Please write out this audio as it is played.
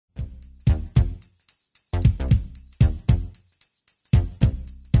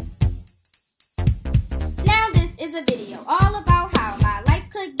is a video all about how my life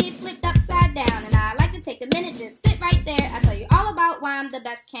could get flipped upside down, and I like to take a minute, just sit right there. I tell you all about why I'm the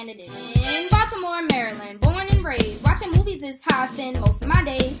best candidate. In Baltimore, Maryland, born and raised, watching movies is how I spend most of my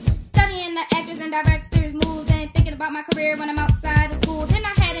days. Studying the actors and directors' moves and thinking about my career when I'm outside of school. Then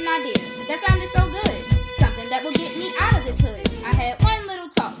I had an idea that sounded so good, something that will get me out of this hood. I had one little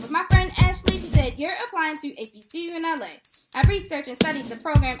talk with my friend Ashley. She said, "You're applying to HBCU in LA." I researched and studied the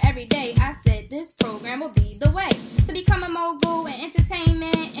program every day. I said, this program will be the way to become a mogul in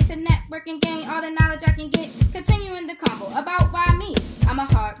entertainment, into networking, gain all the knowledge I can get, continuing the combo about why me. I'm a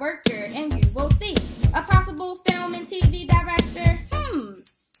hard worker and you will see a possible film and TV director.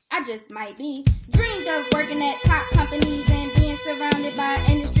 I just might be. Dreamed of working at top companies and being surrounded by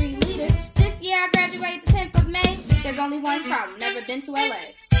industry leaders. This year I graduate the 10th of May. There's only one problem, never been to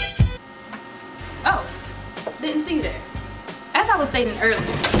LA. Oh, didn't see you there. As I was stating earlier,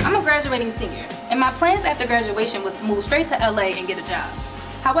 I'm a graduating senior, and my plans after graduation was to move straight to LA and get a job.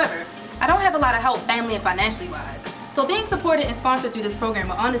 However, I don't have a lot of help family and financially wise, so being supported and sponsored through this program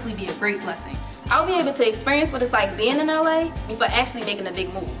will honestly be a great blessing. I'll be able to experience what it's like being in LA before actually making a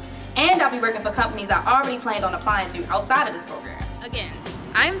big move. And I'll be working for companies I already planned on applying to outside of this program. Again,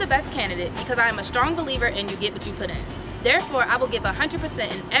 I am the best candidate because I am a strong believer in you get what you put in. Therefore, I will give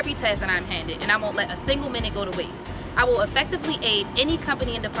 100% in every task that I'm handed, and I won't let a single minute go to waste. I will effectively aid any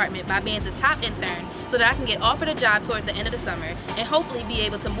company and department by being the top intern so that I can get offered a job towards the end of the summer and hopefully be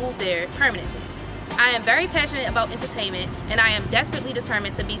able to move there permanently. I am very passionate about entertainment, and I am desperately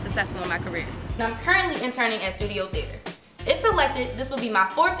determined to be successful in my career. And I'm currently interning at Studio Theater. If selected, this will be my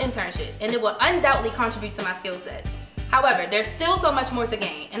 4th internship, and it will undoubtedly contribute to my skill sets. However, there's still so much more to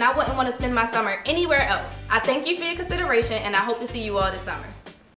gain, and I wouldn't want to spend my summer anywhere else. I thank you for your consideration, and I hope to see you all this summer.